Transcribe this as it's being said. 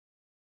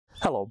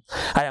Hello,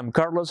 I am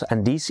Carlos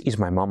and this is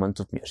my moment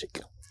of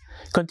music.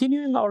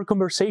 Continuing our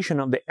conversation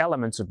on the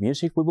elements of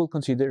music, we will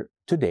consider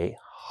today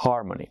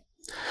harmony.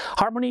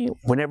 Harmony,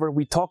 whenever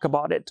we talk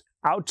about it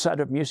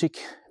outside of music,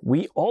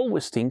 we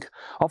always think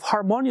of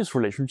harmonious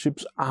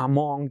relationships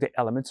among the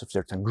elements of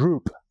certain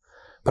group.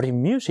 But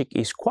in music,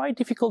 it's quite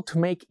difficult to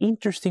make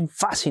interesting,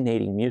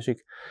 fascinating music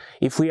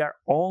if we are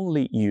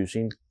only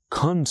using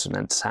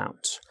consonant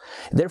sounds.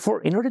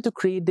 Therefore, in order to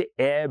create the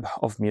ebb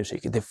of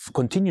music, the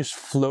continuous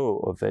flow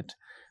of it,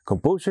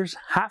 composers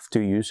have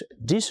to use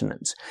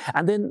dissonance.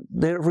 And then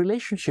the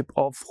relationship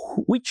of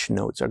which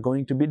notes are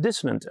going to be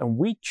dissonant and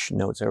which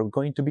notes are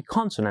going to be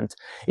consonant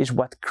is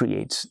what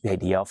creates the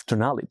idea of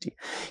tonality.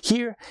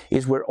 Here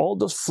is where all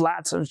those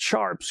flats and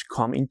sharps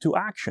come into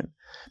action.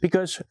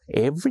 Because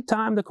every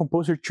time the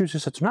composer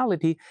chooses a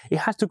tonality, it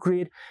has to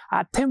create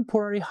a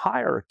temporary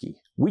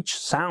hierarchy. Which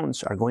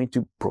sounds are going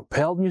to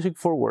propel music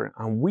forward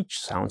and which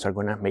sounds are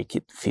going to make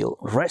it feel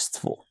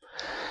restful.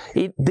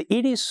 It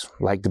is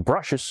like the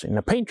brushes in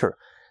a painter.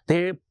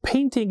 The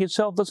painting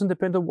itself doesn't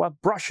depend on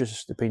what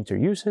brushes the painter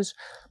uses,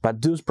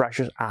 but those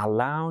brushes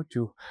allow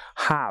to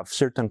have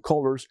certain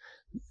colors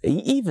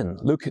even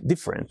look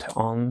different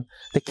on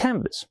the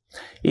canvas.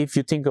 If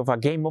you think of a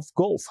game of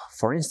golf,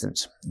 for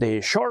instance,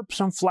 the sharps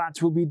and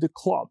flats will be the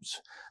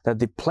clubs that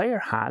the player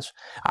has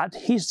at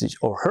his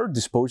or her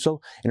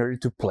disposal in order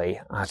to play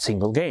a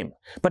single game.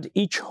 But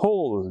each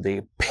hole,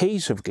 the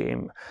pace of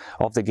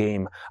the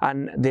game,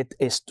 and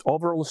the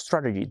overall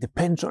strategy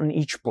depends on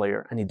each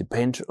player and it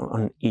depends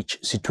on each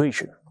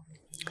situation.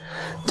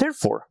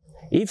 Therefore,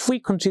 if we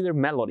consider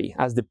melody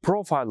as the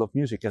profile of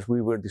music as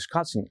we were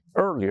discussing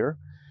earlier,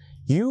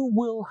 you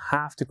will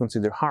have to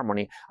consider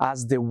harmony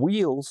as the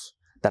wheels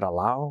that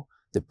allow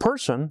the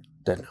person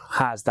that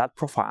has that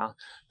profile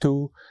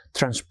to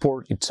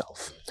transport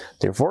itself.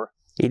 Therefore,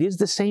 it is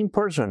the same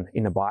person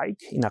in a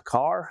bike, in a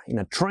car, in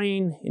a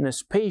train, in a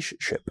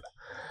spaceship.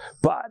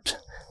 But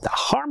the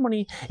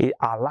harmony, it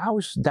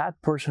allows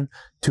that person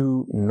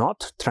to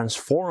not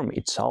transform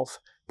itself,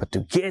 but to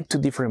get to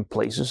different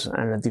places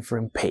and a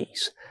different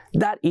pace.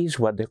 That is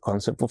what the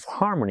concept of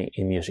harmony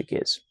in music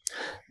is.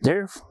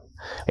 Therefore,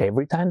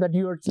 every time that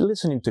you are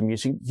listening to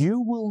music, you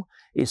will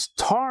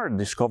start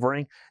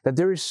discovering that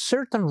there is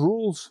certain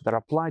rules that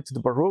apply to the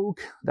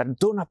Baroque that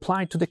don't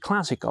apply to the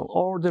classical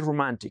or the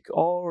romantic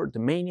or the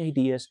main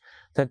ideas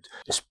that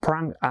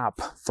sprang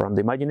up from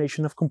the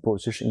imagination of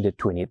composers in the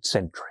 20th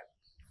century.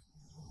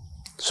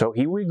 So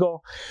here we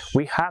go.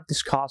 We have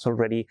discussed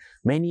already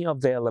many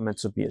of the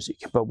elements of music,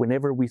 but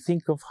whenever we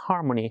think of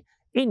harmony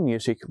in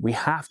music, we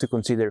have to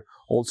consider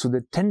also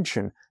the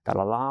tension that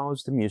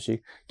allows the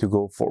music to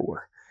go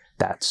forward.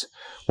 That's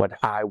what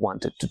I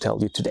wanted to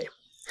tell you today.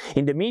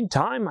 In the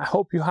meantime, I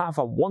hope you have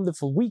a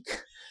wonderful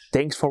week.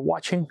 Thanks for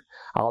watching.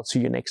 I'll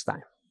see you next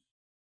time.